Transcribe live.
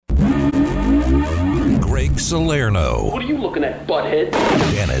Greg Salerno. What are you looking at, butthead?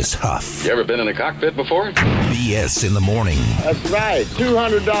 Dennis Huff. You ever been in a cockpit before? BS in the morning. That's right.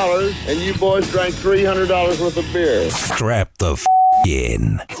 $200, and you boys drank $300 worth of beer. Strap the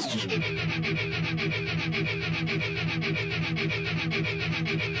in.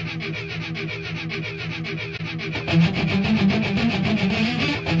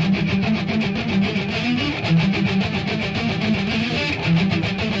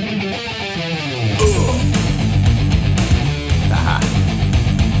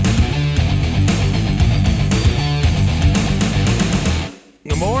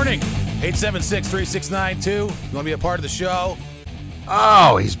 Good morning. 876-3692. You want to be a part of the show?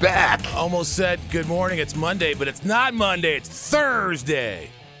 Oh, he's back. Almost said good morning. It's Monday, but it's not Monday. It's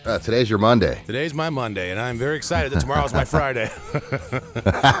Thursday. Today's your Monday. Today's my Monday, and I'm very excited that tomorrow's my Friday.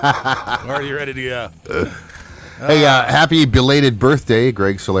 Already ready to go. Hey, happy belated birthday,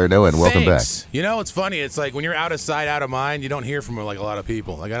 Greg Salerno, and welcome back. Thanks. You know, it's funny. It's like when you're out of sight, out of mind, you don't hear from like a lot of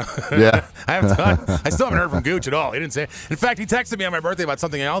people. Like, I still haven't heard from Gooch at all. He didn't say. In fact, he texted me on my birthday about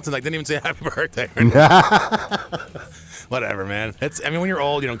something else and like didn't even say happy birthday. Whatever, man. When you're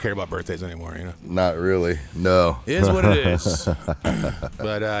old, you don't care about birthdays anymore. You know. Not really. No. It is what it is.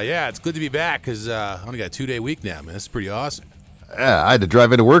 But yeah, it's good to be back because I only got a 2-day week now, man. This is pretty awesome. Yeah, I had to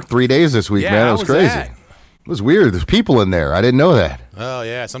drive into work 3 days this week, man. It was crazy. That? It was weird. There's people in there. I didn't know that. Oh,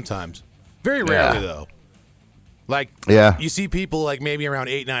 yeah, sometimes. Very rarely, though. Like, you see people like maybe around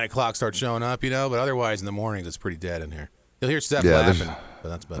 8, 9 o'clock start showing up, you know, but otherwise in the mornings it's pretty dead in here. You'll hear Steph laughing, but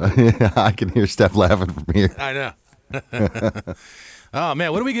that's about it. Yeah, I can hear Steph laughing from here. I know. Oh,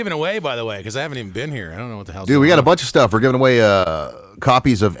 man, what are we giving away, by the way? Because I haven't even been here. I don't know what the hell's Dude, we got a bunch of stuff. We're giving away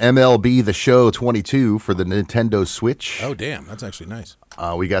copies of MLB The Show 22 for the Nintendo Switch. Oh, damn. That's actually nice.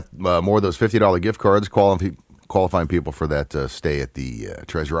 We got more of those $50 gift cards qualifying people for that stay at the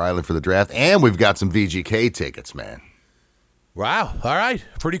Treasure Island for the draft. And we've got some VGK tickets, man. Wow. All right.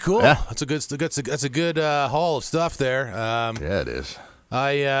 Pretty cool. Yeah. That's a good haul of stuff there. Yeah, it is.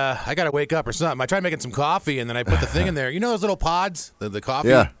 I got to wake up or something. I tried making some coffee, and then I put the thing in there. You know those little pods, the coffee?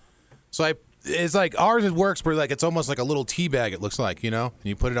 Yeah. So it's like ours works, but like it's almost like a little tea bag, it looks like, you know? And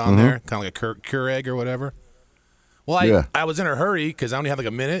you put it on there, kind of like a Keurig or whatever. Well, I was in a hurry because I only had like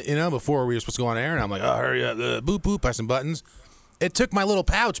a minute, you know, before we were supposed to go on air, and I'm like, oh, hurry up, boop, boop, press some buttons. It took my little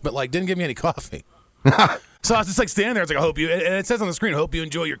pouch, but like didn't give me any coffee. So I was just like standing there. It's like, I hope you, and it says on the screen, hope you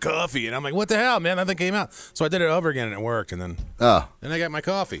enjoy your coffee. And I'm like, what the hell, man? That thing came out. So I did it over again, and it worked. And then I got my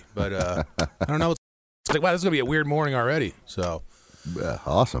coffee. But I don't know. It's like, wow, this is going to be a weird morning already. So.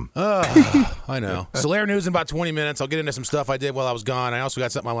 Awesome. I know. Salerno News in about 20 minutes. I'll get into some stuff I did while I was gone. I also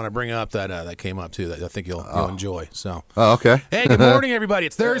got something I want to bring up that came up, too, that I think you'll enjoy. So. Oh, okay. Hey, good morning, everybody.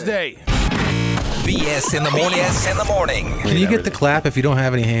 It's Thursday. BS in the morning. BS in the morning. Can you get the clap if you don't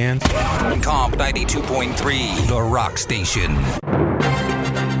have any hands? Comp 92.3, the rock station.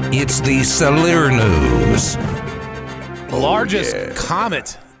 It's the Salerno News. The largest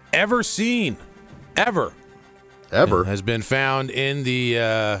comet ever seen, ever, has been found in the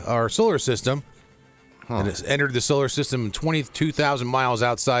our solar system. It has entered the solar system 22,000 miles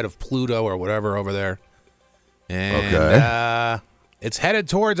outside of Pluto or whatever over there. And it's headed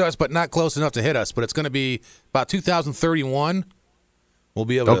towards us, but not close enough to hit us. But it's going to be about 2031. We'll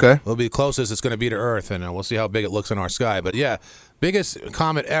be able to, we'll be the closest it's going to be to Earth, and we'll see how big it looks in our sky. But yeah, biggest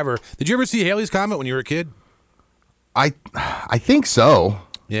comet ever. Did you ever see Halley's Comet when you were a kid? I think so.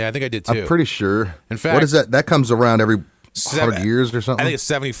 Yeah, I think I did too. I'm pretty sure. In fact, what is that? That comes around every 100 years or something? I think it's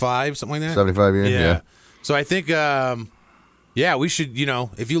 75, something like that. 75 years, yeah. So I think, we should,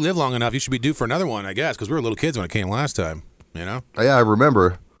 if you live long enough, you should be due for another one, I guess, because we were little kids when it came last time, you know? Yeah, I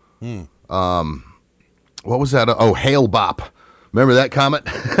remember. What was that? Oh, Hail Bop. Remember that comet?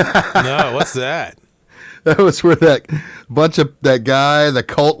 No, what's that? That was where that guy, the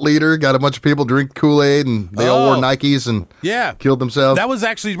cult leader, got a bunch of people drink Kool-Aid, and they all wore Nikes and killed themselves. That was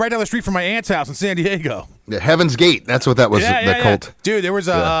actually right down the street from my aunt's house in San Diego. Yeah, Heaven's Gate. That's what that was. The cult. Dude, there was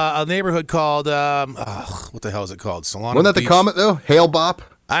a neighborhood called what the hell is it called? Solana. Wasn't that the comet though? Hail Bop.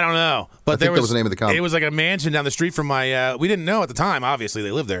 I don't know, but that was the name of the comet. It was like a mansion down the street from my. We didn't know at the time. Obviously,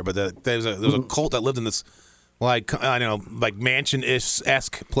 they lived there, but there was a cult that lived in this, like I don't know, like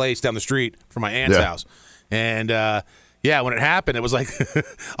mansion-esque place down the street from my aunt's house. And when it happened, it was like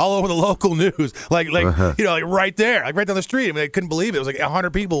all over the local news, like right there, like right down the street. I mean, they couldn't believe it. It was like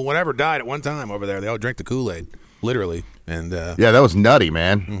 100 people, whatever, died at one time over there. They all drank the Kool-Aid, literally. And that was nutty,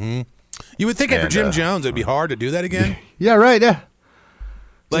 man. Mm-hmm. You would think after Jim Jones, it'd be hard to do that again. Yeah, right. Yeah.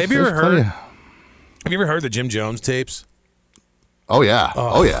 Like, have you ever heard the Jim Jones tapes? Oh yeah.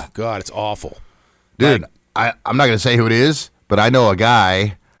 Oh yeah. God, it's awful, dude. Like, I'm not gonna say who it is, but I know a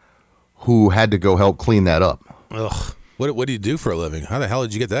guy who had to go help clean that up. Ugh. What do you do for a living? How the hell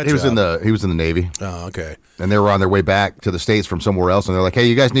did you get that He job? was in the Navy. Oh, okay. And they were on their way back to the States from somewhere else, and they're like, hey,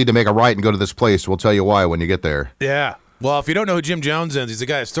 you guys need to make a right and go to this place. We'll tell you why when you get there. Yeah. Well, if you don't know who Jim Jones is, he's the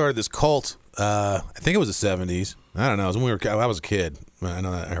guy that started this cult. I think it was the 70s. I don't know. It was when I was a kid. I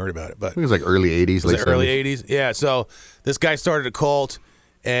know that I heard about it. But I think it was like early 80s. Was it early 80s? Yeah. So this guy started a cult,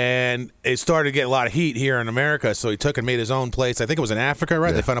 and it started to get a lot of heat here in America. So he took and made his own place. I think it was in Africa, right?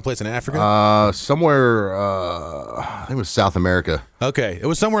 Yeah. They found a place in Africa? Somewhere, I think it was South America. Okay. It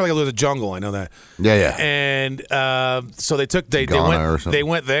was somewhere like there was a jungle. I know that. Yeah. And so they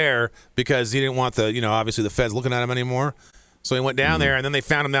went there because he didn't want obviously the feds looking at him anymore. So he went down there, and then they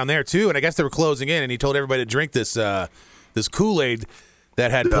found him down there too. And I guess they were closing in, and he told everybody to drink this Kool-Aid that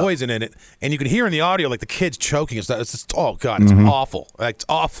had poison in it, and you could hear in the audio like the kids choking and stuff. It's just, oh god, it's awful. Like, it's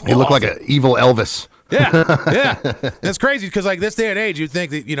awful. He looked like an evil Elvis. Yeah. It's crazy because like this day and age, you'd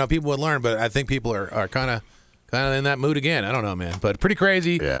think that people would learn, but I think people are kind of in that mood again. I don't know, man, but pretty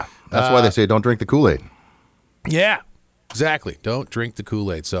crazy. Yeah, that's why they say don't drink the Kool-Aid. Yeah, exactly. Don't drink the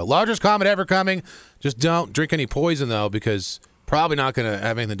Kool-Aid. So largest comet ever coming. Just don't drink any poison though, because probably not going to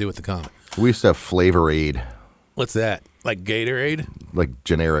have anything to do with the comet. We used to have Flavor-Aid. What's that? Like Gatorade? Like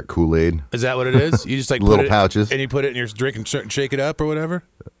generic Kool-Aid. Is that what it is? You just like little put it, pouches, and you put it in your drink and shake it up or whatever.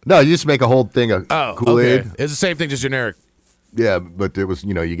 No, you just make a whole thing of Kool-Aid. Okay. It's the same thing, just generic. Yeah, but it was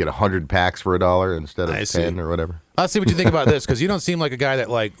you get 100 packs for $1 instead of 10 or whatever. I'll see what you think about this because you don't seem like a guy that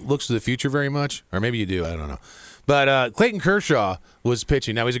like looks to the future very much, or maybe you do. I don't know. But Clayton Kershaw was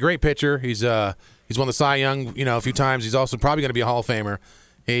pitching. Now he's a great pitcher. He's won the Cy Young a few times. He's also probably going to be a Hall of Famer.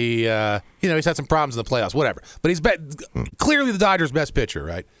 He he's had some problems in the playoffs, whatever. But he's clearly the Dodgers' best pitcher,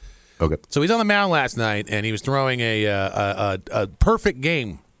 right? Okay. So he's on the mound last night, and he was throwing a perfect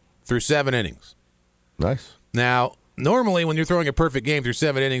game through 7 innings. Nice. Now, normally when you're throwing a perfect game through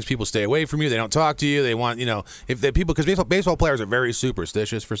 7 innings, people stay away from you. They don't talk to you. They want because baseball players are very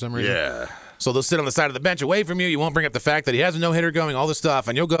superstitious for some reason. Yeah. So they'll sit on the side of the bench away from you. You won't bring up the fact that he has a no-hitter going, all this stuff,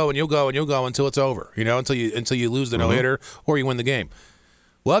 and you'll go and you'll go and you'll go until it's over. Until you lose the no-hitter or you win the game.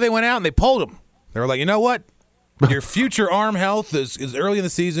 Well, they went out and they pulled him. They were like, you know what? Your future arm health is early in the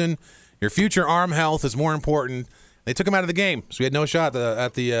season. Your future arm health is more important. They took him out of the game, so he had no shot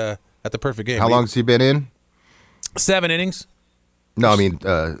at the perfect game. How long has he been in? 7 innings. No, I mean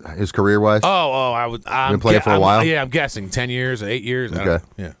his career-wise. I'm been playing for a while. Yeah, I'm guessing 10 years, 8 years.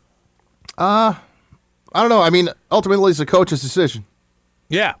 Okay. I don't know. I mean, ultimately, it's the coach's decision.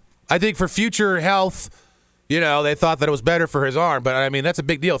 Yeah, I think for future health. They thought that it was better for his arm, but I mean that's a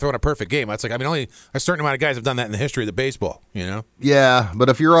big deal throwing a perfect game. That's like only a certain amount of guys have done that in the history of the baseball. Yeah, but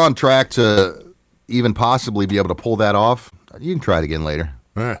if you're on track to even possibly be able to pull that off, you can try it again later.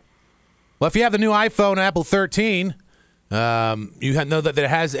 All right. Well, if you have the new iPhone, Apple 13, you know that it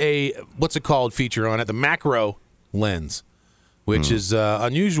has a what's it called feature on it, the macro lens, which is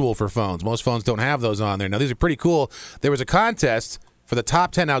unusual for phones. Most phones don't have those on there. Now these are pretty cool. There was a contest for the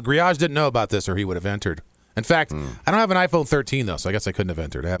top 10. Now Griage didn't know about this, or he would have entered. In fact, I don't have an iPhone 13, though, so I guess I couldn't have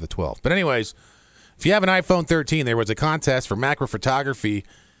entered. I have the 12. But anyways, if you have an iPhone 13, there was a contest for macro photography,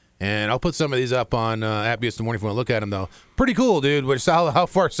 and I'll put some of these up on at BS in the morning if you want to look at them, though. Pretty cool, dude. Which how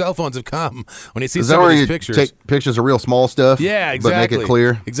far cell phones have come when you see some of these pictures. Take pictures of real small stuff? Yeah, exactly. But make it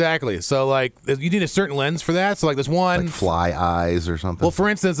clear? Exactly. So, like, you need a certain lens for that. So, like, this one. Like fly eyes or something? Well, for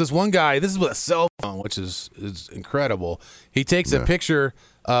instance, this one guy, this is with a cell phone, which is incredible. He takes a picture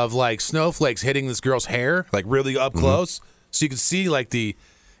of like snowflakes hitting this girl's hair, like really up close, so you can see like the,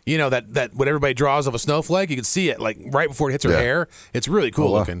 that what everybody draws of a snowflake. You can see it like right before it hits her hair. It's really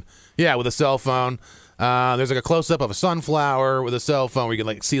cool looking. Yeah, with a cell phone. There's like a close up of a sunflower with a cell phone where you can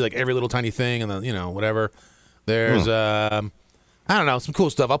like see like every little tiny thing and then whatever. There's I don't know, some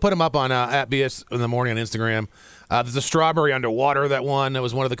cool stuff. I'll put them up on at BS in the morning on Instagram. There's a strawberry underwater that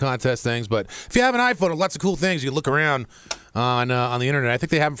was one of the contest things. But if you have an iPhone, lots of cool things. You can look around on the internet. I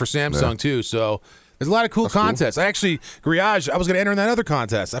think they have them for Samsung too. So there's a lot of cool contests. Cool. Actually, Griage, I was going to enter in that other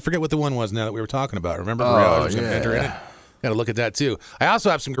contest. I forget what the one was now that we were talking about. Remember Griage was going to enter in it? Got to look at that too. I also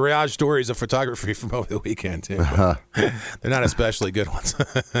have some Griage stories of photography from over the weekend too. They're not especially good ones.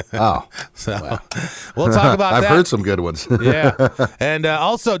 So we'll talk about that. I've heard some good ones. Yeah. And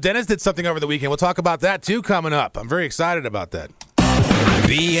also, Dennis did something over the weekend. We'll talk about that too coming up. I'm very excited about that.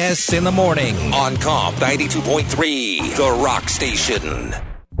 BS in the morning on Comp 92.3, The Rock Station.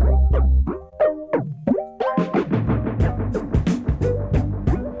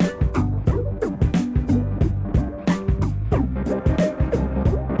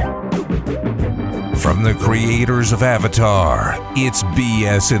 From the creators of Avatar, it's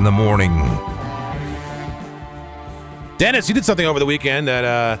BS in the morning. Dennis, you did something over the weekend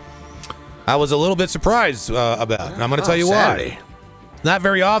that I was a little bit surprised about. And I'm going to tell you Saturday. why. Not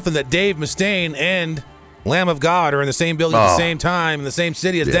very often that Dave Mustaine and Lamb of God are in the same building at the same time in the same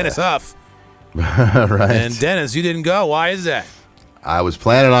city as Dennis Huff. Right. And Dennis, you didn't go. Why is that? I was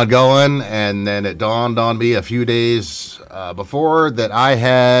planning on going, and then it dawned on me a few days before that I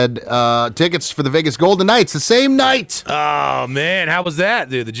had tickets for the Vegas Golden Knights the same night. Oh, man. How was that,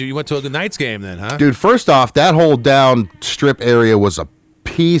 dude? You went to a Knights game then, huh? Dude, first off, that whole down strip area was a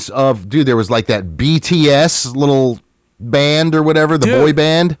piece of... Dude, there was like that BTS little band or whatever, the boy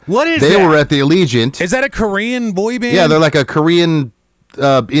band. What is They that? were at the Allegiant. Is that a Korean boy band? Yeah, they're like a Korean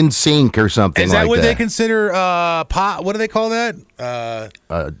In Sync or something Is that like what that. they consider pop? What do they call that?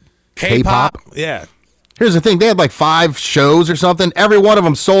 K-pop? Yeah. Here's the thing. They had like 5 shows or something. Every one of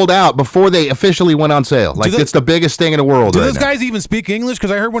them sold out before they officially went on sale. Like, it's the biggest thing in the world Do right those now. guys even speak English? Because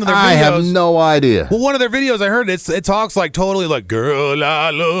I heard one of their videos. I have no idea. Well, one of their videos I heard it talks like totally like "Girl,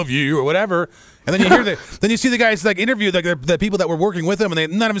 I love you" or whatever, and then you hear then you see the guys like interview the people that were working with them,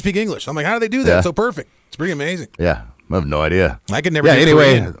 and none of them speak English. I'm like, how do they do that? Yeah. It's so perfect. It's pretty amazing. Yeah, I have no idea. I could never. Yeah, do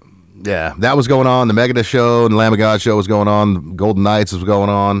anyway, Korean. yeah, that was going on. The Megadeth show and the Lamb of God show was going on. The Golden Knights was going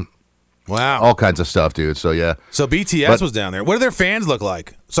on. Wow. All kinds of stuff, dude. So, yeah. So BTS was down there. What do their fans look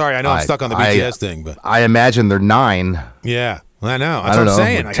like? Sorry, I know I'm stuck on the BTS thing, but I imagine they're 9. yeah, I know. That's I what don't I'm know,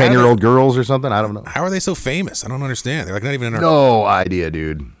 saying. like 10-year-old girls or something. I don't know. How are they so famous? I don't understand. They're like not even in our. No idea,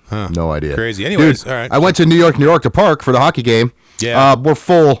 dude. No idea. Crazy. Anyways, dude, all right. I went to New York to park for the hockey game. Yeah. We're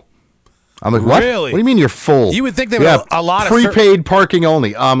full. I'm like, what? Really? What do you mean you're full? You would think they would have a lot of prepaid parking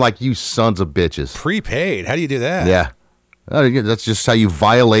only. I'm like, you sons of bitches. Prepaid. How do you do that? Yeah. That's just how you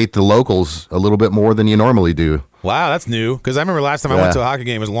violate the locals a little bit more than you normally do. Wow, that's new. Because I remember last time I went to a hockey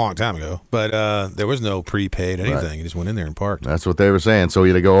game, it was a long time ago. But there was no prepaid anything. Right. You just went in there and parked. That's what they were saying. So you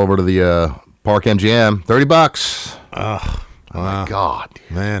had to go over to the Park MGM, $30. Oh my God,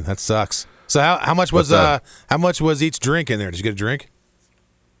 dude. Man, that sucks. So how much was how much was each drink in there? Did you get a drink?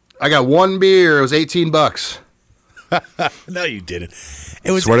 I got one beer. It was $18. No, you didn't.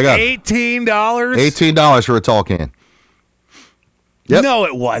 It was Swear to God. $18. $18 for a tall can. Yep. No,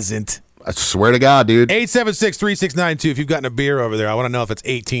 it wasn't. I swear to God, dude. 876-3692. If you've gotten a beer over there, I want to know if it's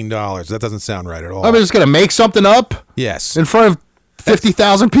 $18. That doesn't sound right at all. I'm just gonna make something up. Yes. In front of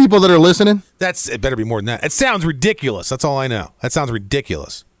 50,000 people that are listening. It better be more than that. It sounds ridiculous. That's all I know. That sounds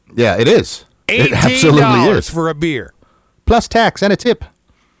ridiculous. Yeah, it is. It absolutely $18 is. for a beer. Plus tax and a tip.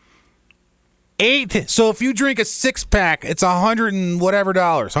 So if you drink a 6-pack, it's $100 and whatever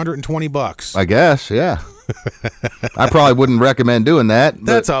dollars, $120. I guess, yeah. I probably wouldn't recommend doing that. But,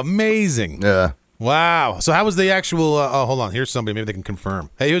 That's amazing. Yeah. Wow. So how was the actual? Hold on. Here's somebody. Maybe they can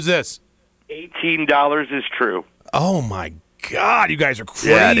confirm. Hey, who's this? $18 is true. Oh my God, you guys are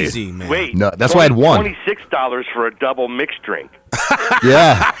crazy, dude. man. Wait, No, that's why I had one. $26 for a double mixed drink.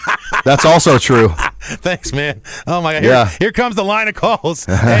 Yeah, that's also true. Thanks, man. Oh my God. Yeah. Here comes the line of calls.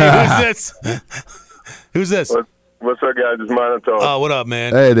 Hey, who's this? Who's this? What's up, guys? It's Monotone. Oh, what up,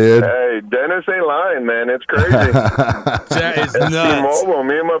 man? Hey, dude. Hey, Dennis ain't lying, man. It's crazy. That is At nuts. T-Mobile,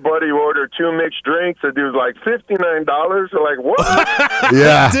 me and my buddy ordered 2 mixed drinks. The dude's like $59. We're like, what?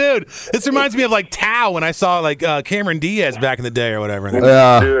 Yeah. Dude, this reminds me of like Tao when I saw like Cameron Diaz back in the day or whatever.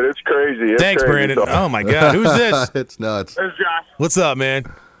 Yeah. Dude, it's crazy. It's Thanks, crazy. Brandon. Oh my God, who's this? It's nuts. This is Josh. What's up, man?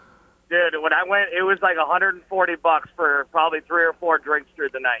 Dude, when I went, it was like $140 for probably 3 or 4 drinks through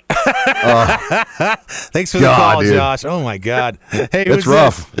the night. Thanks for the God, call, dude. Josh. Oh my God. Hey, It's who's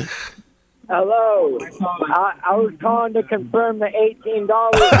rough. this? Hello. I was calling to confirm the $18.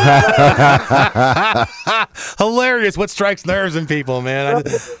 Hilarious. What strikes nerves in people, man?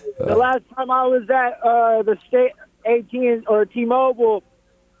 The last time I was at the state AT&T or T-Mobile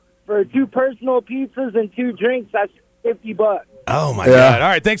for 2 personal pizzas and 2 drinks, that's $50. Oh my Yeah. God. All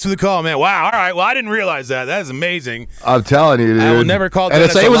right. Thanks for the call, man. Wow. All right. Well, I didn't realize that. That is amazing. I'm telling you, dude. I will never call And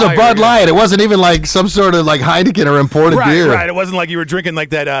Dennis it a was a liar Bud again. Light. It wasn't even like some sort of like Heineken or imported Right, beer. right. It wasn't like you were drinking like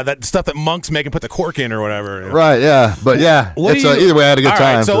that stuff that monks make and put the cork in or whatever. Right, yeah. But yeah, What it's, do you- either way, I had a good All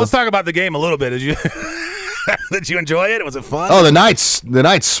time. right, so let's talk about the game a little bit. Did you did you enjoy it? Was it fun? Oh, the Knights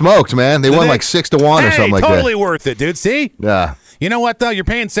smoked, man. They won like 6-1 or something like totally that. worth it, dude. See? Yeah. You know what though? You're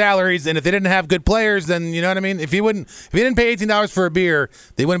paying salaries, and if they didn't have good players, then you know what I mean. If you didn't pay $18 for a beer,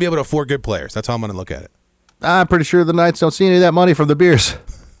 they wouldn't be able to afford good players. That's how I'm going to look at it. I'm pretty sure the Knights don't see any of that money from the beers.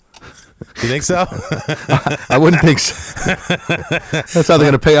 You think so? I wouldn't think so. That's how they're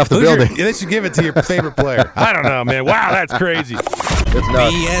going to pay off the building. They should give it to your favorite player. I don't know, man. Wow, that's crazy. It's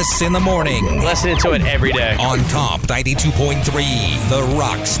nuts. BS in the morning Listening to it every day. on Top 92.3, The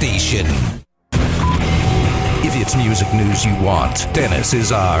Rock Station. If it's music news you want, Dennis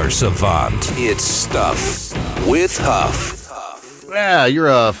is our savant. It's Stuff with Huff. Yeah,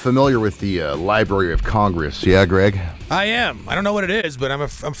 you're familiar with the Library of Congress, yeah, Greg? I am. I don't know what it is, but I'm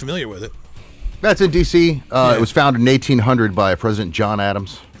familiar with it. That's in D.C. It was founded in 1800 by President John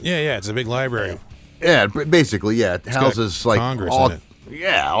Adams. Yeah, it's a big library. Yeah, basically, yeah. It houses like Congress all, in it.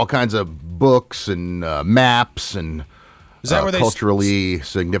 Yeah, all kinds of books and maps and Is that where they culturally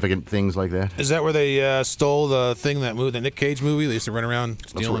significant things like that. Is that where they stole the thing that moved the Nick Cage movie? They used to run around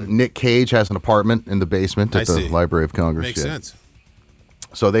stealing. Nick Cage has an apartment in the basement at the Library of Congress. Makes sense.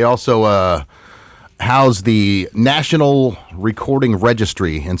 So they also house the National Recording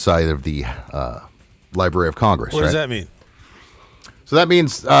Registry inside of the Library of Congress. What does that mean? So that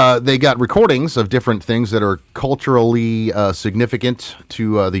means they got recordings of different things that are culturally significant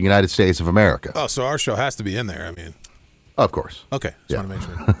to the United States of America. Oh, so our show has to be in there, I mean. Of course. Okay, just want to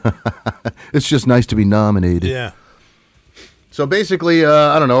make sure. It's just nice to be nominated. Yeah. So basically,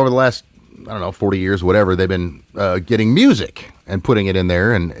 I don't know, over the last, 40 years, whatever, they've been getting music and putting it in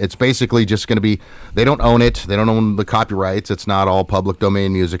there, and it's basically just going to be, they don't own it, they don't own the copyrights, it's not all public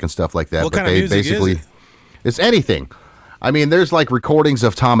domain music and stuff like that. What kind of music basically, is it? It's anything. I mean, there's like recordings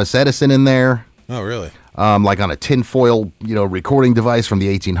of Thomas Edison in there. Oh, really? Like on a tinfoil, recording device from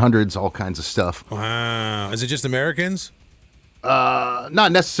the 1800s, all kinds of stuff. Wow. Is it just Americans?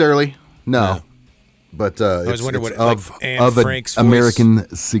 Not necessarily, no. But I was wondering what of Anne Frank's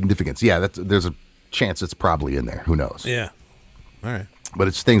American significance. Yeah, there's a chance it's probably in there. Who knows? Yeah. All right. But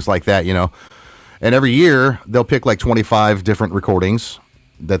it's things like that, And every year they'll pick like 25 different recordings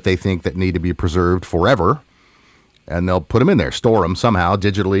that they think that need to be preserved forever. And they'll put them in there, store them somehow,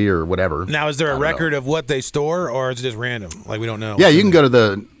 digitally or whatever. Now, is there a record of what they store, or is it just random? Like, we don't know. Yeah, you can go to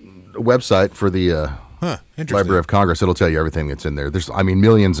the website for the interesting. Library of Congress. It'll tell you everything that's in there. There's,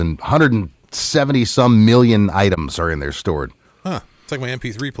 millions and 170-some million items are in there stored. Huh. It's like my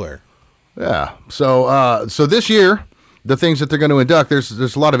MP3 player. Yeah. So this year, the things that they're going to induct, there's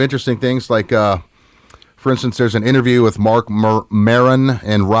a lot of interesting things. Like, for instance, there's an interview with Mark Maron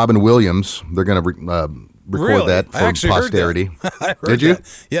and Robin Williams. They're going to record that for posterity. Did you?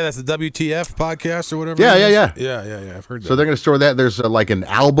 Yeah, that's the WTF podcast or whatever. Yeah. Yeah, I've heard that. So they're going to store that. There's like an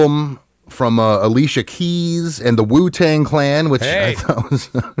album from Alicia Keys and the Wu-Tang Clan, which I thought was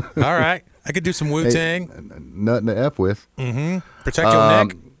all right. I could do some Wu-Tang. Nothing to F with. Mm-hmm. Protect your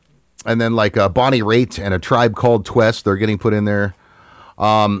neck. And then like Bonnie Raitt and A Tribe Called Quest, they're getting put in there.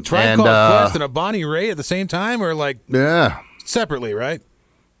 Tribe Called Quest and a Bonnie Raitt at the same time, or like separately, right?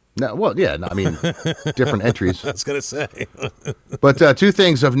 No, well, yeah. I mean, different entries. I was gonna say. But two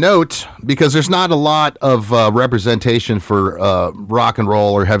things of note, because there's not a lot of representation for rock and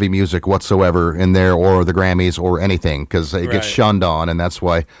roll or heavy music whatsoever in there, or the Grammys or anything, because it gets shunned on, and that's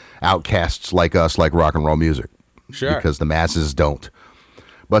why outcasts like us like rock and roll music. Sure. Because the masses don't.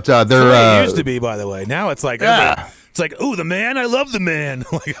 But they're the way it used to be, by the way. Now it's like it's like, ooh, the man, I love the man.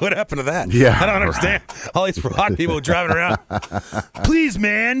 Like, what happened to that? Yeah, I don't understand. All these rock people driving around. Please,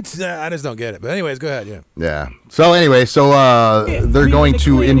 man. I just don't get it. But anyways, go ahead. Yeah. So anyway, they're going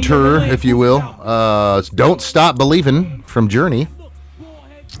to inter, if you will, "Don't Stop Believin'" from Journey.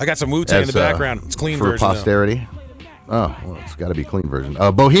 I got some Wu-Tang in the background. It's clean for version posterity. Oh, well, it's got to be clean version.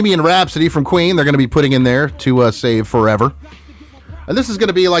 Bohemian Rhapsody from Queen. They're going to be putting in there to save forever. And this is going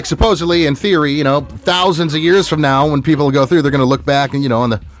to be like, supposedly, in theory, thousands of years from now, when people go through, they're going to look back and,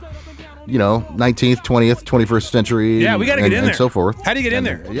 on the, 19th, 20th, 21st century. Yeah, we got to get in there. And so forth. How do you get in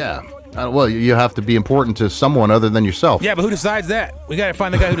there? Yeah. Well, you have to be important to someone other than yourself. Yeah, but who decides that? We got to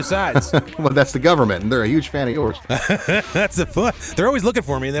find the guy who decides. Well, that's the government, and they're a huge fan of yours. That's the fun. They're always looking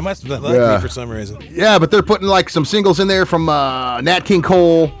for me. They must like me for some reason. Yeah, but they're putting like some singles in there from Nat King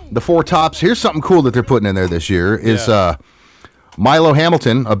Cole, the Four Tops. Here's something cool that they're putting in there this year is Milo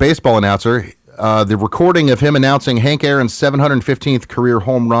Hamilton, a baseball announcer. The recording of him announcing Hank Aaron's 715th career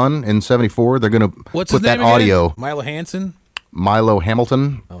home run in '74. They're going to put that audio. Again? Milo Hamilton.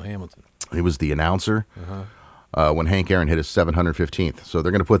 Oh, Hamilton. He was the announcer when Hank Aaron hit his 715th. So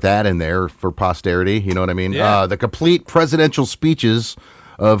they're going to put that in there for posterity. You know what I mean? Yeah. The complete presidential speeches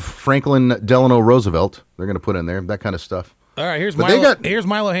of Franklin Delano Roosevelt. They're going to put in there that kind of stuff. All right, here's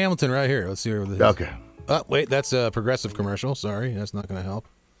Milo Hamilton right here. Let's see where this is. Okay. Oh, wait, that's a Progressive commercial. Sorry, that's not going to help.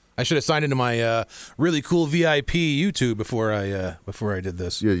 I should have signed into my really cool VIP YouTube before I did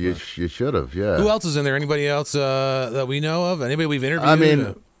this. You should have, yeah. Who else is in there? Anybody else that we know of? Anybody we've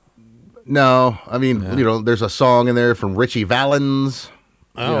interviewed? No. I mean, there's a song in there from Richie Valens.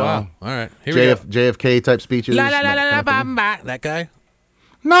 Oh, wow. All right. Here we go. JFK type speeches. That guy?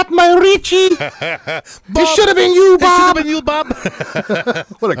 Not my Richie. It should have been you, Bob.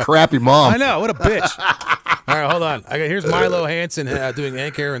 What a crappy mom. I know. What a bitch. All right, hold on. Here's Milo Hansen doing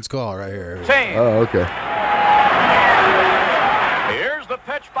Hank Aaron's call right here. Oh, okay.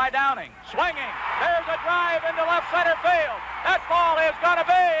 pitch by Downing. Swinging. There's a drive into left center field. That ball is going to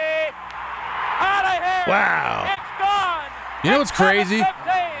be out of here. Wow. It's gone. You know what's crazy?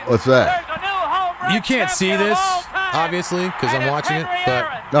 What's that? There's a new home run You can't see champion this, of all time. obviously, because And I'm it's watching it.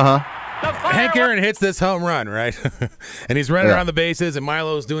 Henry But Aaron. Hank Aaron hits this home run, right? And he's running Yeah. around the bases, and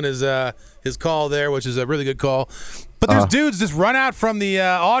Milo's doing his call there, which is a really good call. But there's dudes just run out from the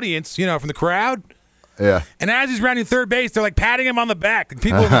audience, from the crowd. Yeah. And as he's rounding third base, they're like patting him on the back.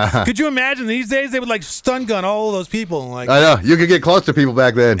 People, could you imagine these days they would like stun gun all of those people? Like, I know. You could get close to people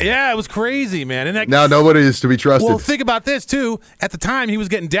back then. yeah, it was crazy, man. And that, Now nobody is to be trusted. well, think about this too. At the time, he was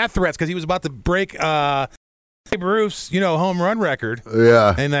getting death threats because he was about to break Babe Ruth's, home run record.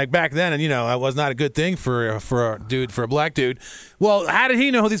 Yeah. And like back then, and that was not a good thing for a black dude. Well, how did he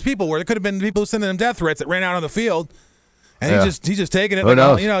know who these people were? There could have been people sending him death threats that ran out on the field. And he's just taking it, Who like,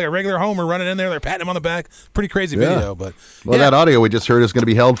 knows? like a regular homer running in there. They're patting him on the back. Pretty crazy Yeah. video, but Well, that audio we just heard is going to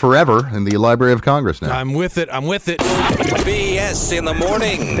be held forever in the Library of Congress now. I'm with it. BS in the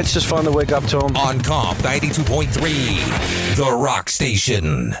morning. It's just fun to wake up to them. On Comp 92.3, The Rock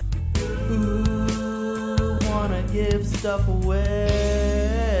Station. Ooh, wanna give stuff away.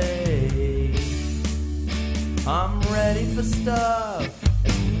 I'm ready for stuff.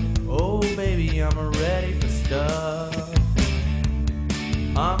 Oh, baby, I'm ready for stuff.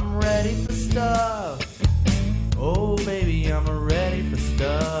 I'm ready for stuff. Oh, baby, I'm ready for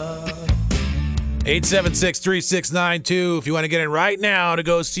stuff. 876-3692 if you want to get in right now to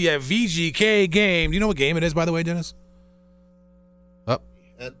go see a VGK game. Do you know what game it is, by the way, Dennis? Oh.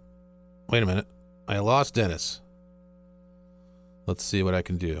 Wait a minute. I lost Dennis. Let's see what I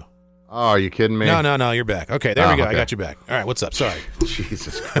can do. Oh, are you kidding me? No, you're back. Okay, there we go. Okay. I got you back. All right, what's up? Sorry.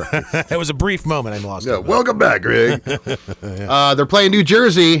 Jesus Christ. It was a brief moment. I lost Yeah, it. welcome back, Greg. They're playing New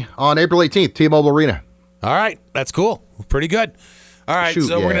Jersey on April 18th, T-Mobile Arena. All right, that's cool. Pretty good. All right, Shoot,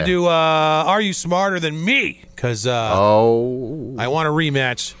 so we're yeah. going to do Are You Smarter Than Me? Because I want a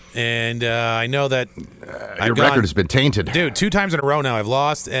rematch, and I know that your record has been tainted. Dude, 2 times in a row now I've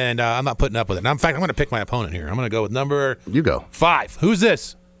lost, and I'm not putting up with it. Now, in fact, I'm going to pick my opponent here. I'm going to go with number You go. 5. Who's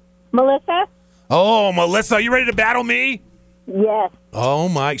this? Melissa? Oh, Melissa, are you ready to battle me? Yes. Oh,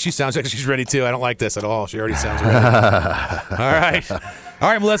 my. She sounds like she's ready, too. I don't like this at all. She already sounds ready. All right. All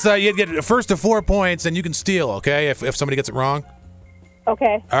right, Melissa, you get first to 4 points, and you can steal, okay, if somebody gets it wrong.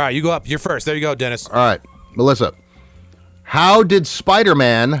 Okay. All right, you go up. You're first. There you go, Dennis. All right, Melissa. How did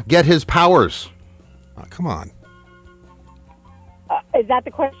Spider-Man get his powers? Oh, come on. Is that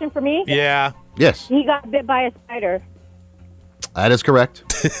the question for me? Yeah. Yes, He got bit by a spider. that is correct.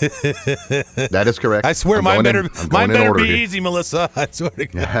 That is correct. I swear, I'm mine going better order be here. easy, Melissa. I swear to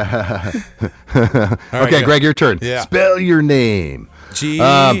God. All Okay, right, Greg, your turn. Yeah. Spell your name. G.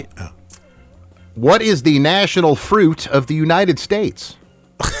 What is the national fruit of the United States?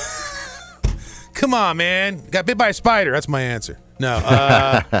 Come on, man. Got bit by a spider. That's my answer.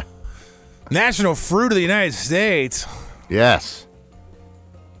 No. National fruit of the United States. Yes.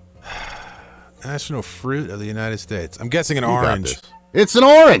 National fruit of the United States. I'm guessing an You got orange. this. It's an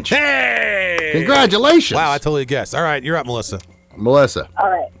orange. Hey! Congratulations. Wow, I totally guessed. All right, you're up, Melissa. Melissa. All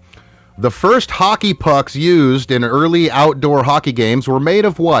right. The first hockey pucks used in early outdoor hockey games were made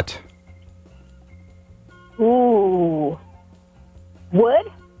of what? Ooh.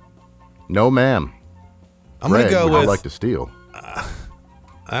 Wood? No, ma'am. I'm going to Greg, go would you with, like to steal?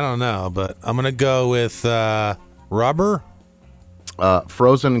 I don't know, but I'm going to go with rubber.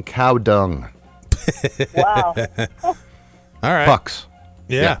 Frozen cow dung. Wow. All right. Pucks.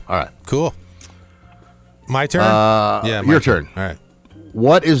 Yeah. All right. Cool. My turn? Yeah, your turn. All right.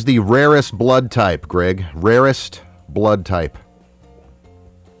 What is the rarest blood type, Greg? Rarest blood type.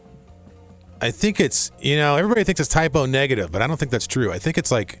 I think it's, everybody thinks it's type O negative, but I don't think that's true. I think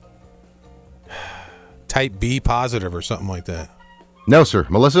it's like type B positive or something like that. No, sir.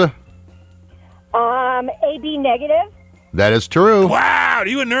 Melissa? AB negative? That is true. Wow. Are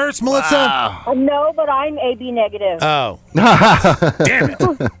you a nurse, Melissa? No, but I'm AB negative. Oh. Damn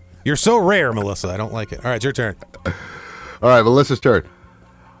it. You're so rare, Melissa. I don't like it. All right, it's your turn. All right, Melissa's turn.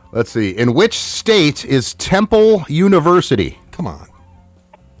 Let's see. In which state is Temple University? Come on.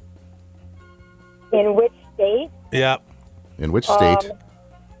 In which state? Yeah. In which state?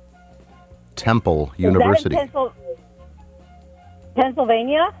 Temple Is University. that in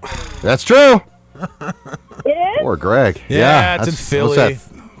Pennsylvania? That's true. It is? Poor Greg. Yeah, it's in that's- Philly. What's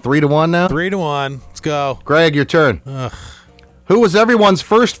that, 3-1 now? 3-1. Let's go. Greg, your turn. Ugh. Who was everyone's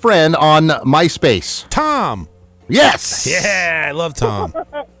first friend on MySpace? Tom. Yes. Yeah, I love Tom.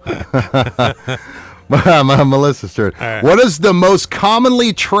 Melissa's turn. right. What is the most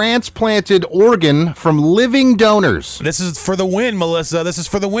commonly transplanted organ from living donors? This is for the win, Melissa. This is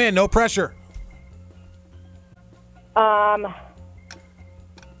for the win. No pressure. The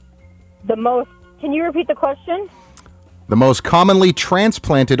most. Can you repeat the question? The most commonly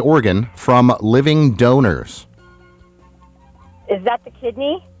transplanted organ from living donors. Is that the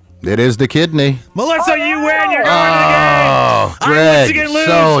kidney? It is the kidney. Melissa, you win. You're going to the game. Oh, I Greg, once again lose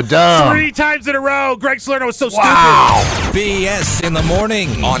so dumb. 3 times in a row. Greg Salerno was so Wow. stupid. BS in the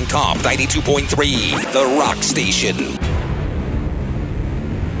morning on Comp 92.3, The Rock Station.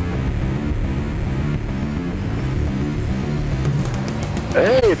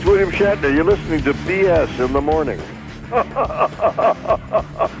 Hey, it's William Shatner. You're listening to BS in the morning.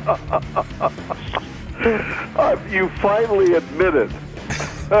 You finally admitted.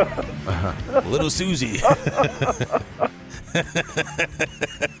 Little Susie.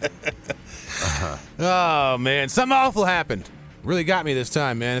 Oh, man. Something awful happened. Really got me this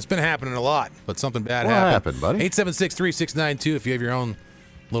time, man. It's been happening a lot, but something bad What happened. happened, buddy? 876-3692 if you have your own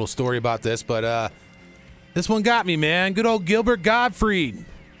little story about this. But this one got me, man. Good old Gilbert Gottfried.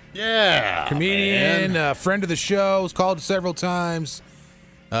 Yeah. Comedian, friend of the show. Was called several times.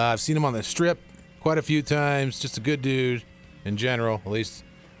 I've seen him on the Strip quite a few times. Just a good dude in general. At least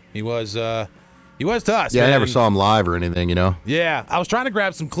he was to us. Yeah, man. I never saw him live or anything, you know? Yeah, I was trying to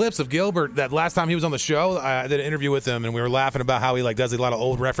grab some clips of Gilbert that last time he was on the show. I did an interview with him, and we were laughing about how he does a lot of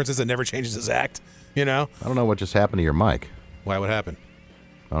old references and never changes his act. You know? I don't know what just happened to your mic. Why? What happened?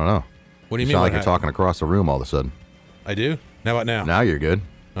 I don't know. What do you mean? Sound what like you're happened? talking across the room all of a sudden. I do. How about now? Now you're good.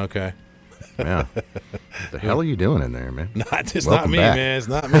 Okay. Yeah. What the hell are you doing in there, man? It's Welcome not me, back. man. It's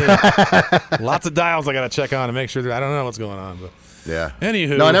not me. Lots of dials I got to check on to make sure that I don't know what's going on. But Yeah.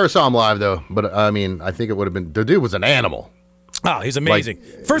 Anywho. No, I never saw him live, though. But, I mean, I think it would have been... The dude was an animal. Oh, he's amazing.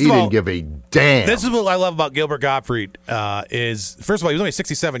 Like, First he of all, didn't give a damn. This is what I love about Gilbert Gottfried. Is first of all, he was only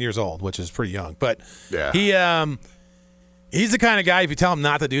 67 years old, which is pretty young. But yeah. he's the kind of guy, if you tell him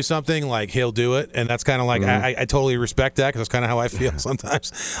not to do something, like, he'll do it. And that's kind of like, I totally respect that, because that's kind of how I feel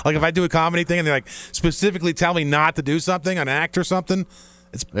sometimes. Like, if I do a comedy thing and they specifically tell me not to do something, an act or something,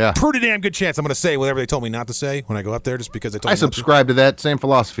 it's pretty damn good chance I'm going to say whatever they told me not to say when I go up there, just because they told me I subscribe to that same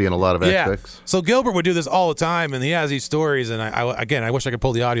philosophy in a lot of aspects. So Gilbert would do this all the time, and he has these stories, and I wish I could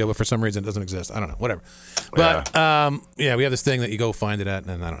pull the audio, but for some reason it doesn't exist. I don't know, whatever. But, we have this thing that you go find it at,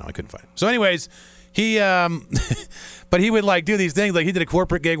 and I don't know, I couldn't find it. So anyways, he, but he would, do these things. Like, he did a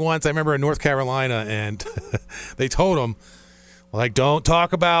corporate gig once, I remember, in North Carolina, and they told him, don't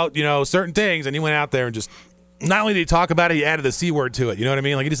talk about, certain things, and he went out there and just, not only did he talk about it, he added the C word to it. You know what I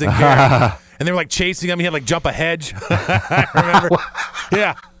mean? He just didn't care. And they were, chasing him. He had, jump a hedge. I remember.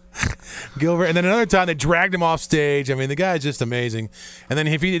 Yeah. Gilbert. And then another time, they dragged him off stage. I mean, the guy's just amazing. And then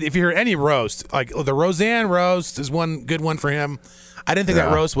if you hear any roast, the Roseanne roast is one good one for him. I didn't think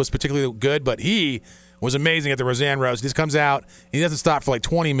that roast was particularly good, but he was amazing at the Roseanne roast. He just comes out. He doesn't stop for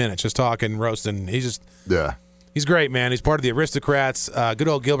 20 minutes just talking, roasting. He's great, man. He's part of the Aristocrats. Good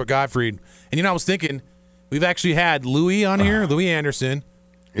old Gilbert Gottfried. And, I was thinking, we've actually had Louis on here, Louis Anderson.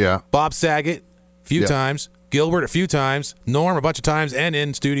 Yeah. Bob Saget a few times. Gilbert a few times. Norm a bunch of times, and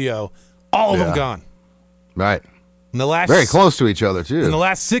in studio. All of them gone. Right. In the last, very close to each other, too. In the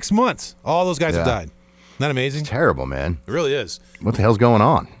last 6 months, all those guys have died. Isn't that amazing? It's terrible, man. It really is. What the hell's going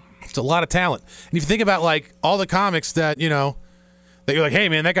on? It's a lot of talent. And if you think about, all the comics that, that you're like, hey,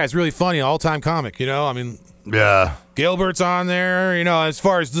 man, that guy's really funny, all-time comic, I mean... Yeah. Gilbert's on there, as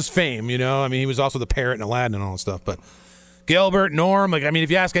far as this fame, I mean, he was also the parrot in Aladdin and all that stuff. But Gilbert, Norm,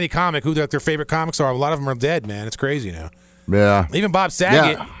 if you ask any comic who their favorite comics are, a lot of them are dead, man. It's crazy now. Yeah. Even Bob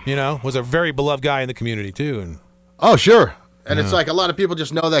Saget, was a very beloved guy in the community, too. And oh, sure. And it's a lot of people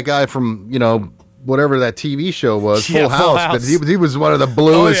just know that guy from, whatever that TV show was, Full House. But he was one of the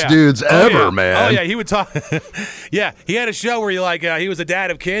bluest dudes ever, man. Oh, yeah, he would talk. Yeah, he had a show where he was a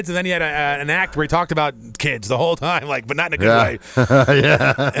dad of kids, and then he had an act where he talked about kids the whole time, but not in a good way.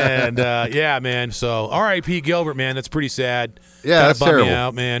 Yeah. And, man, so R.I.P. Gilbert, man, that's pretty sad. Yeah, that's terrible. Me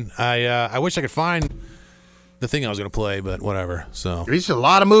out, man. I wish I could find the thing I was going to play, but whatever. So he's a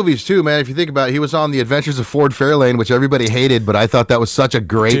lot of movies too, man. If you think about it, he was on The Adventures of Ford Fairlane, which everybody hated, but I thought that was such a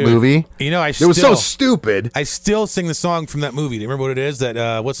great movie. It was so stupid. I still sing the song from that movie. Do you remember what it is?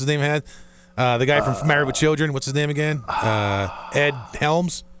 That what's his name had? The guy from Married with Children. What's his name again? Ed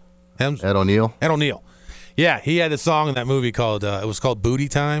Helms. Ed O'Neill. Ed O'Neill. Yeah, he had a song in that movie called it was called Booty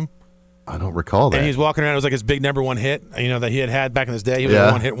Time. I don't recall that. And he was walking around. It was like his big number one hit, that he had back in his day. He was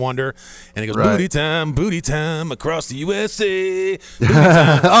a one-hit wonder. And he goes, booty time across the USA. Booty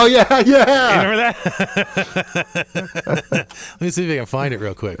time. Oh, yeah. You remember that? Let me see if I can find it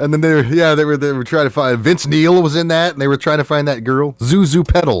real quick. And then they were trying to find Vince Neil was in that, and they were trying to find that girl, Zuzu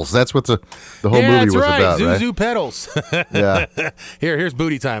Petals. That's what the whole movie was about, right? Zuzu Petals. Yeah. Here's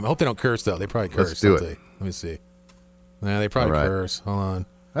booty time. I hope they don't curse though. They probably curse. Let's do it. Let me see. Nah, they probably curse. Hold on.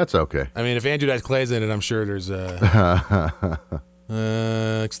 That's okay. I mean, if Andrew Dice Clay's in it, I'm sure there's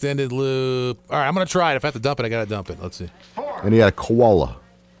extended loop. All right, I'm gonna try it. If I have to dump it, I gotta dump it. Let's see. And he had a koala.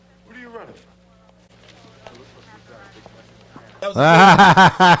 What are you running?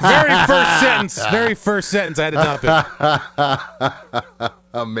 Very first sentence. I had to dump it.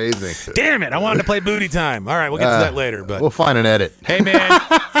 Amazing. Damn it! I wanted to play booty time. All right, we'll get to that later. But we'll find an edit. Hey, man.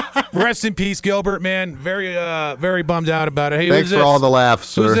 Rest in peace, Gilbert. Man, very bummed out about it. Hey, thanks for all the laughs,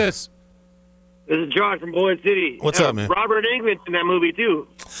 sir. Who's this? This is John from Boyd City. What's up, man? Robert Englund's in that movie too.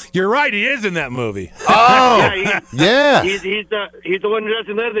 You're right. He is in that movie. Oh, yeah. He's the one who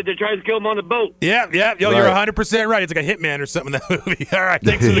doesn't live that tries to kill him on the boat. Yeah. Yo, you're 100% right. It's like a hitman or something in that movie. All right,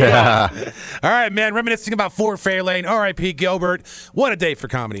 thanks for the call. All right, man. Reminiscing about Fort Fairlane. R.I.P. Gilbert. What a day for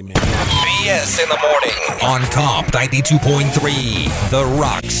comedy, man. BS in the morning on Comp 92.3, The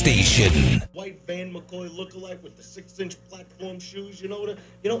Rock Station. White Van McCoy lookalike with the 6-inch platform shoes. He looked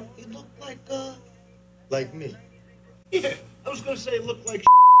like me. Yeah, I was gonna say look like,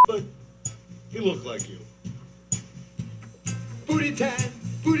 but he looked like you. Booty time,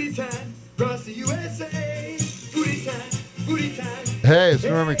 across the USA. Booty time. Hey, it's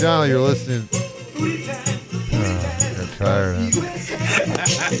Norm McDonald. You're listening. Booty time. I'm tired.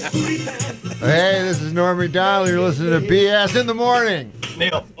 Hey, this is Norm McDonald. You're listening to BS in the morning.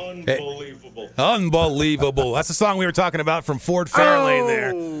 Neil. Unbelievable. Unbelievable. That's the song we were talking about from Fort Fairlane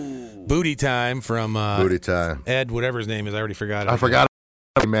there. Booty Time from Booty Time. Ed, whatever his name is. I already forgot it. I forgot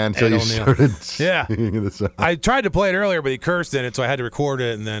it, man, until you started singing the song. I tried to play it earlier, but he cursed in it, so I had to record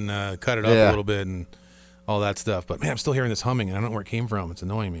it and then cut it up a little bit and all that stuff. But, man, I'm still hearing this humming, and I don't know where it came from. It's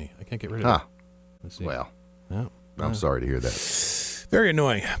annoying me. I can't get rid of it. Let's see. Well, yeah. I'm sorry to hear that. Very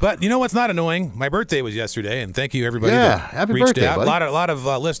annoying. But you know what's not annoying? My birthday was yesterday, and thank you, everybody happy reached birthday, out. buddy. A lot of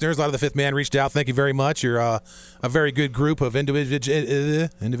listeners, a lot of the Fifth Man reached out. Thank you very much. You're a very good group of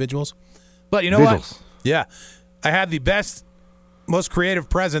individuals. But you know what? Yeah. I had the best, most creative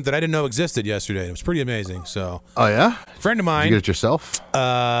present that I didn't know existed yesterday. It was pretty amazing. So. Oh, yeah? Friend of mine. Did you get it yourself?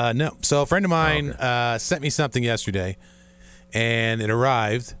 No. So a friend of mine sent me something yesterday, and it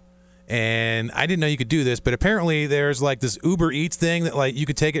arrived. And I didn't know you could do this, but apparently there's like this Uber Eats thing that like you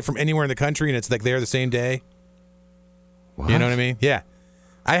could take it from anywhere in the country and it's like there the same day. What? You know what I mean? Yeah.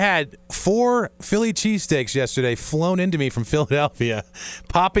 I had 4 Philly cheesesteaks yesterday flown into me from Philadelphia,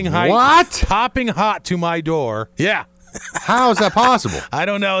 popping hot to my door. Yeah. How is that possible? I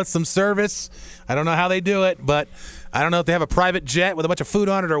don't know. It's some service. I don't know how they do it, but I don't know if they have a private jet with a bunch of food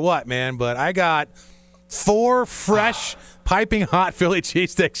on it or what, man. But I got 4 fresh, piping hot Philly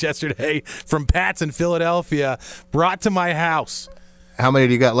cheesesteaks yesterday from Pat's in Philadelphia, brought to my house. How many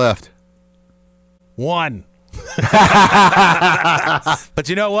do you got left? 1. But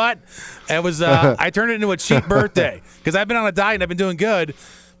you know what? It was I turned it into a cheap birthday because I've been on a diet and I've been doing good.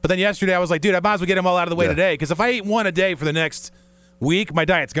 But then yesterday I was like, dude, I might as well get them all out of the way today because if I eat 1 a day for the next week, my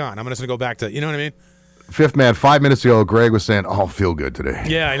diet's gone. I'm just going to go back to, you know what I mean? Fifth Man, 5 minutes ago, Greg was saying, "Oh, I feel good today."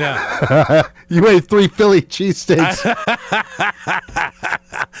 Yeah, I know. You ate 3 Philly cheesesteaks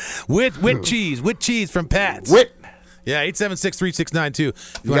with cheese from Pat's. Yeah, 876-3692.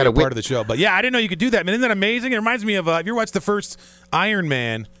 You want to be part of the show. But yeah, I didn't know you could do that, man. Isn't that amazing? It reminds me of have you ever watched the first Iron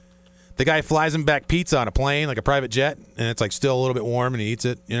Man? The guy flies him back pizza on a plane, like a private jet, and it's like still a little bit warm, and he eats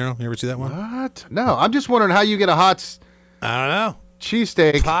it. You know, you ever see that one? What? No, I'm just wondering how you get a hot. I don't know.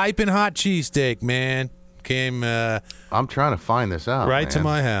 Cheesesteak. Piping hot cheesesteak, man. Came. I'm trying to find this out. Right to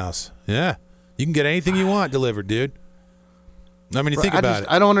my house. Yeah, you can get anything you want delivered, dude. I mean, you think about it.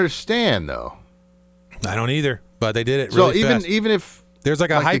 I don't understand though. I don't either, but they did it really fast. So even if there's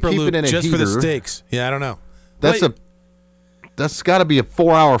like a Hyperloop just for the steaks. Yeah, I don't know. That's got to be a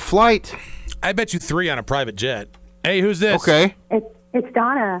 4-hour flight. I bet you 3 on a private jet. Hey, who's this? Okay. It's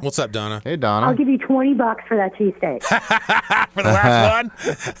Donna. What's up, Donna? Hey, Donna. I'll give you $20 for that cheesesteak. For the last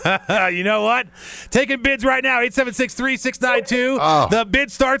one? You know what? Taking bids right now, 876-3692. Oh. The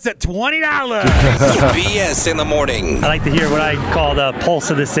bid starts at $20. BS in the morning. I like to hear what I call the pulse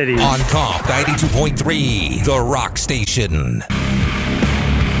of the city. On Comp 92.3, The Rock Station.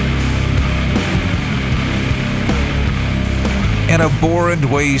 An abhorrent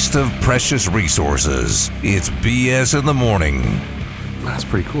waste of precious resources. It's BS in the morning. That's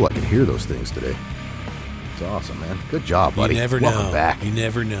pretty cool. I can hear those things today. It's awesome, man. Good job, buddy. You never Welcome know. back. You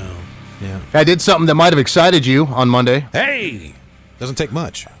never know. Yeah. I did something that might have excited you on Monday. Hey! Doesn't take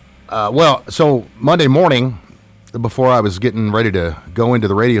much. So Monday morning, before I was getting ready to go into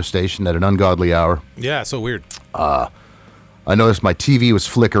the radio station at an ungodly hour. Yeah, so weird. I noticed my TV was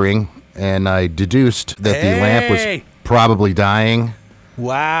flickering, and I deduced that the lamp was probably dying.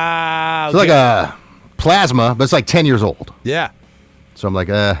 Wow. It's like a plasma, but it's like 10 years old. Yeah. So I'm like,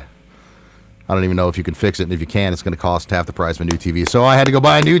 I don't even know if you can fix it, and if you can, it's going to cost half the price of a new TV. So I had to go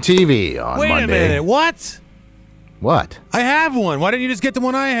buy a new TV on Monday. Wait a minute, what? What? I have one. Why didn't you just get the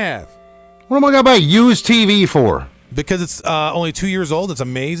one I have? What am I going to buy a used TV for? Because it's only 2 years old. It's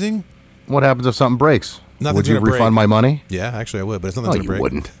amazing. What happens if something breaks? Nothing's Would you gonna refund my money? Yeah, actually I would, but it's nothing's going to break. You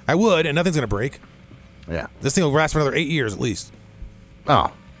wouldn't. I would, and nothing's going to break. Yeah. This thing will last for another 8 years at least.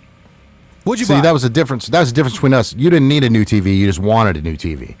 Oh. What'd you See, buy? that was the difference. That was the difference between us. You didn't need a new TV. You just wanted a new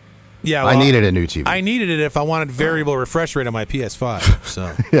TV. Yeah, I needed a new TV. I needed it if I wanted variable refresh rate on my PS5.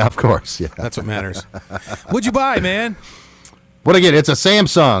 So yeah, of course. Yeah, that's what matters. What'd you buy, man? What I get? It's a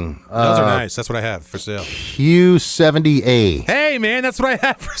Samsung. Those are nice. That's what I have for sale. Q70A. Hey, man, that's what I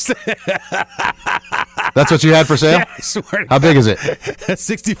have for sale. That's what you had for sale? Yeah, I swear. How big is it?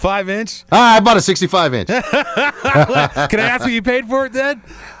 65-inch. I bought a 65-inch. Can I ask what you paid for it then?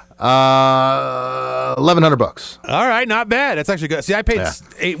 $1,100. All right, not bad. That's actually good. See, I paid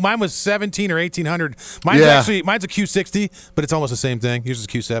mine was $1,700 or $1,800. Mine's a Q60, but it's almost the same thing. Yours is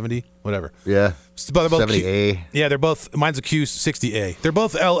Q70, whatever. Yeah. But they're both 70A. Yeah, they're both. Mine's a Q60A. They're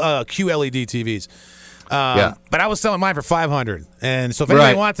both QLED TVs. Yeah. But I was selling mine for $500, and so if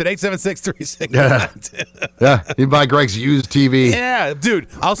anybody wants it, 876-36. Yeah, you buy Greg's used TV. Yeah, dude,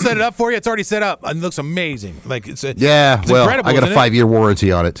 I'll set it up for you. It's already set up, and it looks amazing. Like it's Well, incredible, I got a isn't it? 5-year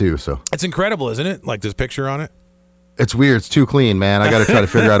warranty on it too. So It's incredible, isn't it? Like this picture on it. it's weird. It's too clean, man. I got to try to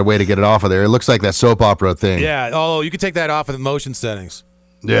figure out a way to get it off of there. It looks like that soap opera thing. Yeah. Oh, you can take that off of the motion settings.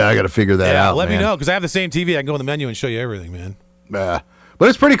 Yeah, I got to figure that out. Let me man. know because I have the same TV. I can go in the menu and show you everything, man. But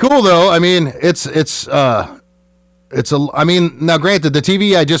it's pretty cool though. I mean, it's I mean, now granted, the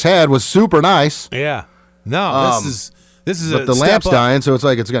TV I just had was super nice. Yeah. No, this is but a the step lamp's up. dying, so it's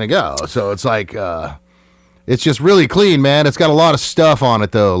like it's gonna go. So it's like it's just really clean, man. It's got a lot of stuff on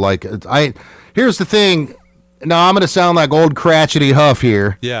it though. Like here's the thing. Now I'm gonna sound like old Cratchity Huff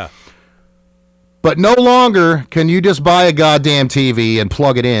here. Yeah. But no longer can you just buy a goddamn TV and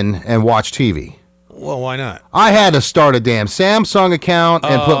plug it in and watch TV. Well, why not? I had to start a damn Samsung account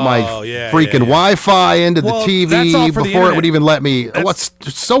and put my freaking Wi-Fi into Well, the that's all TV for the before it would internet. even let me.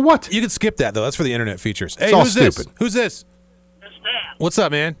 So what? You can skip that though. That's for the internet features. Hey, It's all who's this? stupid. Who's this? It's Dan. What's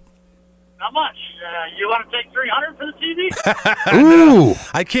up, man? Not much. You want to take $300 for the TV? Ooh.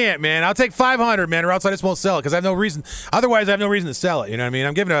 I can't, man. I'll take $500, man, or else I just won't sell it because I have no reason. Otherwise, I have no reason to sell it. You know what I mean?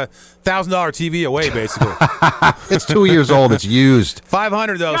 I'm giving a $1,000 TV away, basically. It's 2 years old. It's used.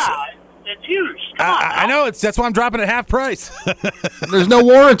 $500 though. Yeah, it's used. I know that's why I'm dropping it half price. There's no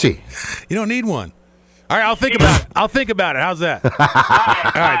warranty. You don't need one. All right, I'll think about it. How's that?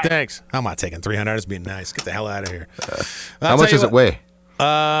 All right, thanks. I'm not taking $300. Just being nice. Get the hell out of here. How much does it weigh?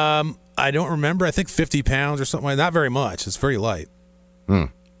 I don't remember. I think 50 pounds or something. Not very much. It's very light. Yeah.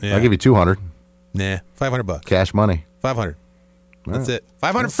 Yeah. I'll give you 200. Nah, $500. Cash money. 500. That's right. it.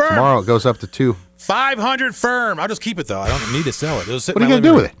 500 firm. Tomorrow it goes up to 2. 500 firm. I'll just keep it though. I don't need to sell it. It'll sit What in are my you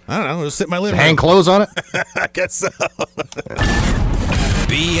gonna living do room. with it? I don't know. It'll sit in my living Hang room. clothes on it? I guess so.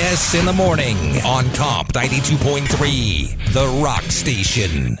 BS in the morning on Comp 92.3, The Rock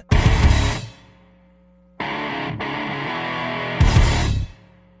Station.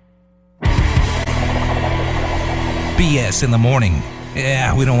 BS in the morning.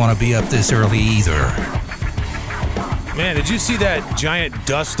 Yeah, we don't want to be up this early either. Man, did you see that giant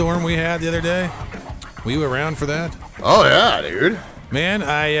dust storm we had the other day? Were you around for that? Oh, yeah, dude. Man,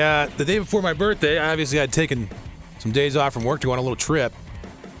 the day before my birthday, obviously I'd taken some days off from work to go on a little trip.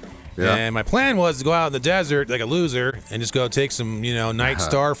 Yeah. And my plan was to go out in the desert like a loser and just go take some, night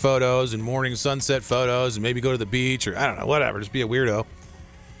star photos and morning sunset photos and maybe go to the beach or I don't know, whatever. Just be a weirdo.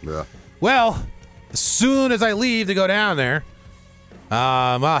 Yeah. Well, as soon as I leave to go down there,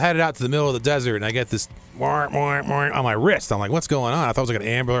 I'll head out to the middle of the desert and I get this on my wrist. I'm like, what's going on? I thought it was like an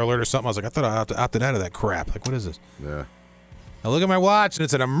Amber Alert or something. I was like, I thought I opted out of that crap. Like, what is this? Yeah. I look at my watch and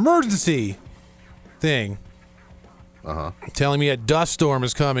it's an emergency thing. Telling me a dust storm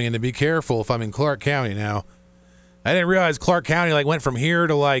is coming and to be careful if I'm in Clark County now. I didn't realize Clark County went from here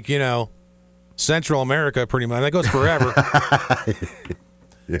to Central America pretty much. That goes forever.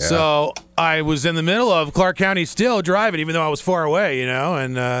 Yeah. So I was in the middle of Clark County still driving, even though I was far away,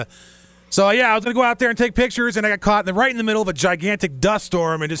 and So, yeah, I was going to go out there and take pictures, and I got caught right in the middle of a gigantic dust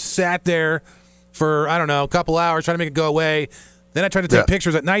storm and just sat there for, I don't know, a couple hours trying to make it go away. Then I tried to take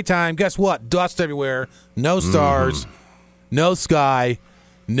pictures at nighttime. Guess what? Dust everywhere. No stars. No sky.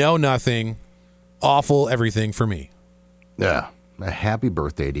 No nothing. Awful everything for me. Yeah. A happy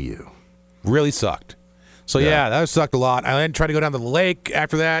birthday to you. Really sucked. So, yeah, that sucked a lot. I then tried to go down to the lake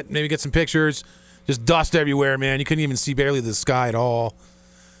after that, maybe get some pictures. Just dust everywhere, man. You couldn't even see barely the sky at all.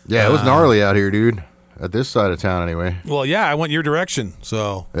 Yeah, it was gnarly out here, dude. At this side of town, anyway. Well, yeah, I went your direction,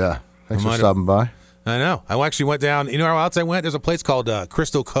 so. Yeah, thanks for stopping by. I know. I actually went down. You know where else I went? There's a place called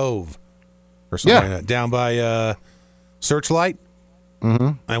Crystal Cove or something like that, down by Searchlight. Mm-hmm.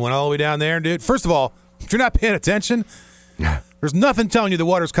 I went all the way down there, dude. First of all, if you're not paying attention, there's nothing telling you the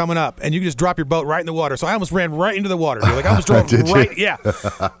water's coming up, and you can just drop your boat right in the water. So I almost ran right into the water. Dude. Like I almost drove right. Yeah.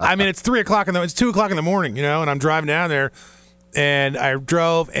 I mean, it's 2:00 in the morning, you know, and I'm driving down there. And I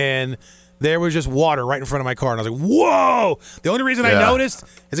drove, and there was just water right in front of my car. And I was like, whoa! The only reason I noticed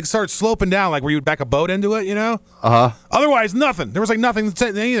is it started sloping down, like where you would back a boat into it, you know? Uh-huh. Otherwise, nothing. There was like nothing,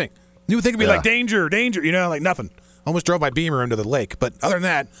 anything. You would think it'd be like danger, you know, like nothing. Almost drove my Beamer into the lake. But other than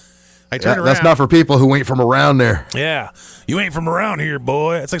that, I turned around. That's not for people who ain't from around there. Yeah. You ain't from around here,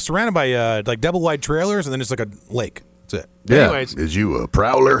 boy. It's like surrounded by like double-wide trailers, and then it's like a lake. That's it. Yeah. Anyways. Is you a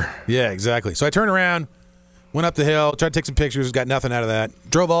prowler? Yeah, exactly. So I turned around. Went up the hill, tried to take some pictures, got nothing out of that.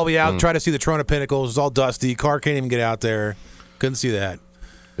 Drove all the way out, tried to see the Trona Pinnacles. It was all dusty. Car can't even get out there. Couldn't see that.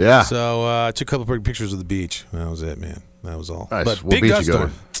 Yeah. So I took a couple of pictures of the beach. That was it, man. That was all. Nice. But What big beach dust you go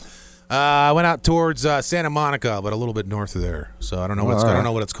storm. I went out towards Santa Monica, but a little bit north of there. So I don't know I don't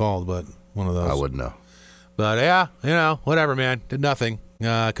know what it's called, but one of those. I wouldn't know. But yeah, you know, whatever, man. Did nothing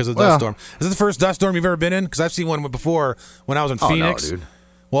because of the dust storm. Is this the first dust storm you've ever been in? Because I've seen one before when I was in Phoenix. No, dude.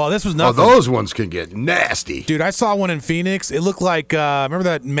 Well, this was nothing. Oh, those ones can get nasty. Dude, I saw one in Phoenix. It looked like, remember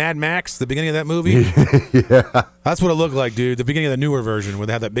that Mad Max, the beginning of that movie? Yeah. That's what it looked like, dude. The beginning of the newer version where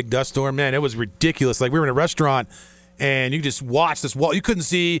they had that big dust storm. Man, it was ridiculous. Like, we were in a restaurant, and you just watched this wall. You couldn't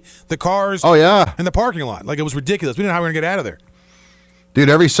see the cars in the parking lot. Like, it was ridiculous. We didn't know how we were going to get out of there. Dude,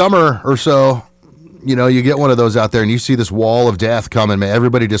 every summer or so, you know, you get one of those out there, and you see this wall of death coming, man.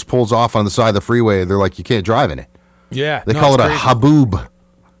 Everybody just pulls off on the side of the freeway. They're like, you can't drive in it. Yeah. They call it a haboob.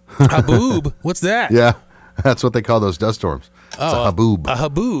 Haboob? What's that? Yeah, that's what they call those dust storms. It's a haboob. A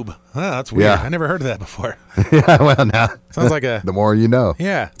haboob. Oh, that's weird. Yeah. I never heard of that before. Yeah, well, now. Sounds like a... The more you know.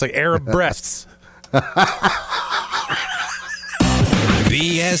 Yeah, it's like Arab breasts.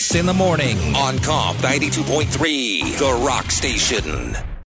 BS in the morning on Comp 92.3, The Rock Station.